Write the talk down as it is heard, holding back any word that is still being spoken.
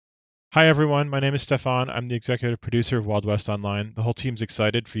Hi everyone, my name is Stefan. I'm the executive producer of Wild West Online. The whole team's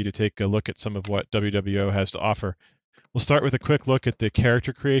excited for you to take a look at some of what WWO has to offer. We'll start with a quick look at the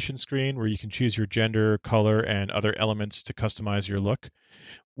character creation screen where you can choose your gender, color, and other elements to customize your look.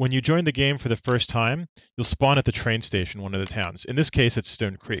 When you join the game for the first time, you'll spawn at the train station, one of the towns. In this case, it's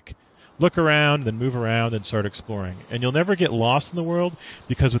Stone Creek. Look around, then move around, and start exploring. And you'll never get lost in the world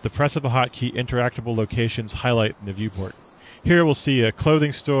because with the press of a hotkey, interactable locations highlight in the viewport. Here we'll see a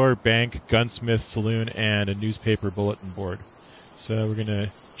clothing store, bank, gunsmith, saloon, and a newspaper bulletin board. So we're going to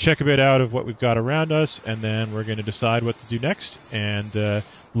check a bit out of what we've got around us, and then we're going to decide what to do next, and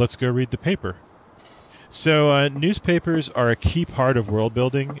let's go read the paper. So newspapers are a key part of world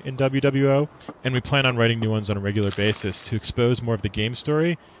building in WWO, and we plan on writing new ones on a regular basis to expose more of the game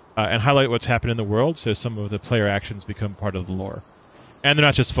story and highlight what's happened in the world so some of the player actions become part of the lore. And they're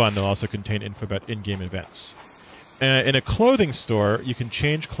not just fun, they'll also contain info about in-game events. In a clothing store, you can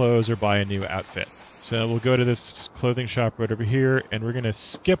change clothes or buy a new outfit. So we'll go to this clothing shop right over here, and we're going to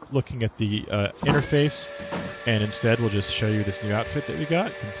skip looking at the interface, and instead we'll just show you this new outfit that we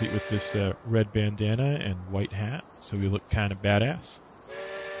got, complete with this red bandana and white hat, so we look kind of badass.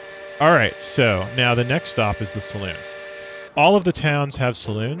 Alright, so now the next stop is the saloon. All of the towns have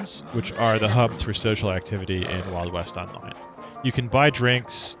saloons, which are the hubs for social activity in Wild West Online. You can buy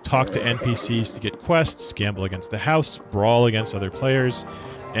drinks, talk to NPCs to get quests, gamble against the house, brawl against other players,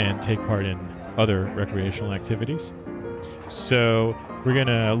 and take part in other recreational activities. So we're going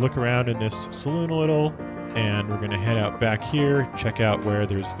to look around in this saloon a little, and we're going to head out back here, check out where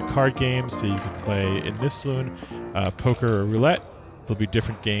there's the card games, so you can play in this saloon, poker or roulette. There'll be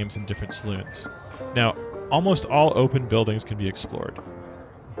different games in different saloons. Now, almost all open buildings can be explored.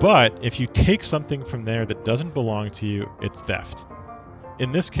 But if you take something from there that doesn't belong to you, it's theft.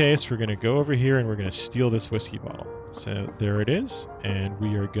 In this case, we're going to go over here and we're going to steal this whiskey bottle. So there it is, and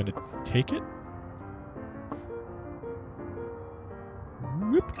we are going to take it.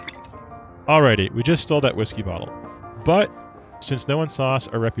 Whoop. Alrighty, we just stole that whiskey bottle. But since no one saw us,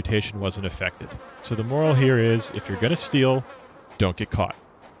 our reputation wasn't affected. So the moral here is, if you're going to steal, don't get caught.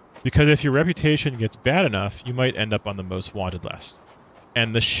 Because if your reputation gets bad enough, you might end up on the most wanted list.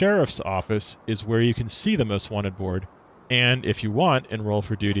 And the sheriff's office is where you can see the most wanted board, and if you want, enroll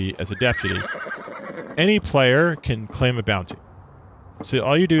for duty as a deputy. Any player can claim a bounty. So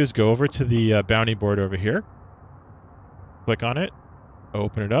all you do is go over to the bounty board over here, click on it,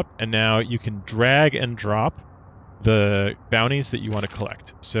 open it up, and now you can drag and drop the bounties that you want to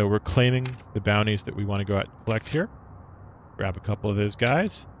collect. So we're claiming the bounties that we want to go out and collect here. Grab a couple of those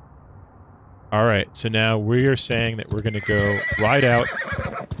guys. Alright, so now we are saying that we're going to go ride out,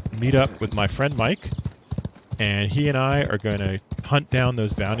 meet up with my friend Mike, and he and I are going to hunt down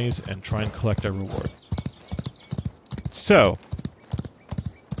those bounties and try and collect our reward. So,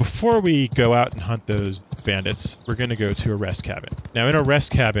 before we go out and hunt those bandits, we're going to go to a rest cabin. Now in a rest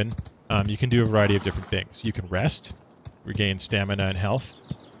cabin, you can do a variety of different things. You can rest, regain stamina and health,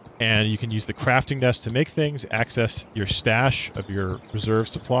 and you can use the crafting desk to make things, access your stash of your reserve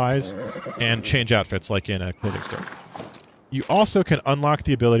supplies, and change outfits like in a clothing store. You also can unlock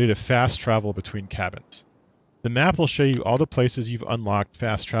the ability to fast travel between cabins. The map will show you all the places you've unlocked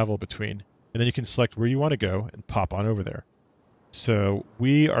fast travel between, and then you can select where you want to go and pop on over there. So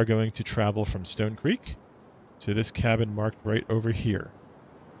we are going to travel from Stone Creek to this cabin marked right over here.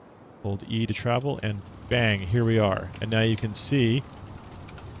 Hold E to travel, and bang, here we are. And now you can see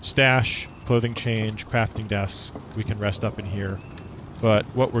stash, clothing change, crafting desks. We can rest up in here. But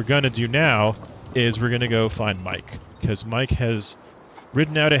what we're going to do now is we're going to go find Mike, because Mike has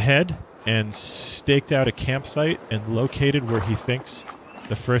ridden out ahead and staked out a campsite and located where he thinks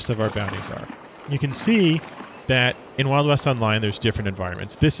the first of our bounties are. You can see that in Wild West Online there's different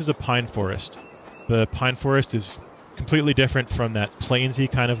environments. This is a pine forest. The pine forest is completely different from that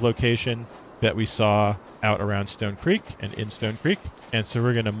plainsy kind of location that we saw out around Stone Creek and in Stone Creek. And so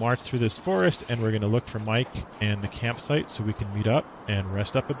we're going to march through this forest and we're going to look for Mike and the campsite so we can meet up and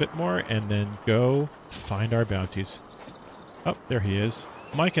rest up a bit more and then go find our bounties. Oh, there he is.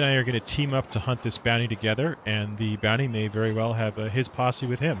 Mike and I are going to team up to hunt this bounty together, and the bounty may very well have his posse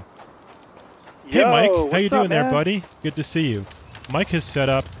with him. Hey Mike, how you doing there, buddy? Good to see you. Mike has set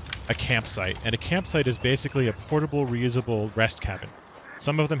up a campsite, and a campsite is basically a portable, reusable rest cabin.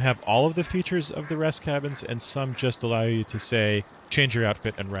 Some of them have all of the features of the rest cabins, and some just allow you to say, change your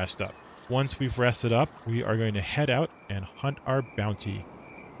outfit and rest up. Once we've rested up, we are going to head out and hunt our bounty.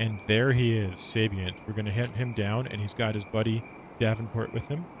 And there he is, Sapient. We're going to hunt him down, and he's got his buddy Davenport with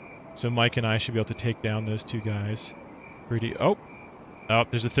him. So Mike and I should be able to take down those two guys. Oh,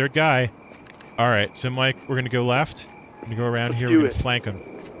 there's a third guy. All right, so Mike, we're going to go left. We're going to go around here. We're going to flank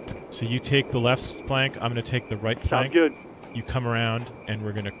him. So you take the left flank, I'm going to take the right flank. Sounds good. You come around, and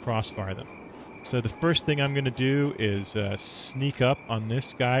we're going to crossfire them. So the first thing I'm going to do is sneak up on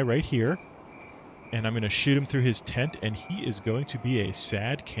this guy right here, and I'm going to shoot him through his tent, and he is going to be a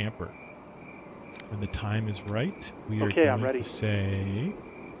sad camper. When the time is right, we are going to say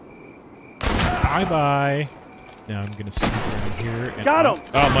bye-bye. Now I'm going to sneak around here. And got him!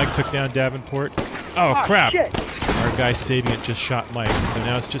 Oh, Mike took down Davenport. Oh, crap! Shit. Our guy saving it just shot Mike, so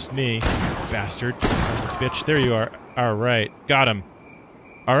now it's just me. Bastard. Son of a bitch. There you are. All right. Got him.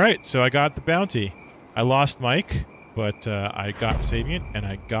 All right, so I got the bounty. I lost Mike, but I got Savient, and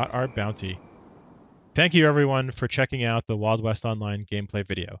I got our bounty. Thank you, everyone, for checking out the Wild West Online gameplay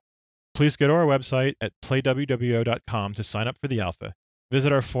video. Please go to our website at playwwo.com to sign up for the alpha.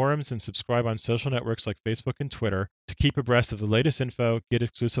 Visit our forums and subscribe on social networks like Facebook and Twitter to keep abreast of the latest info, get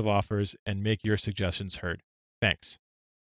exclusive offers, and make your suggestions heard. Thanks.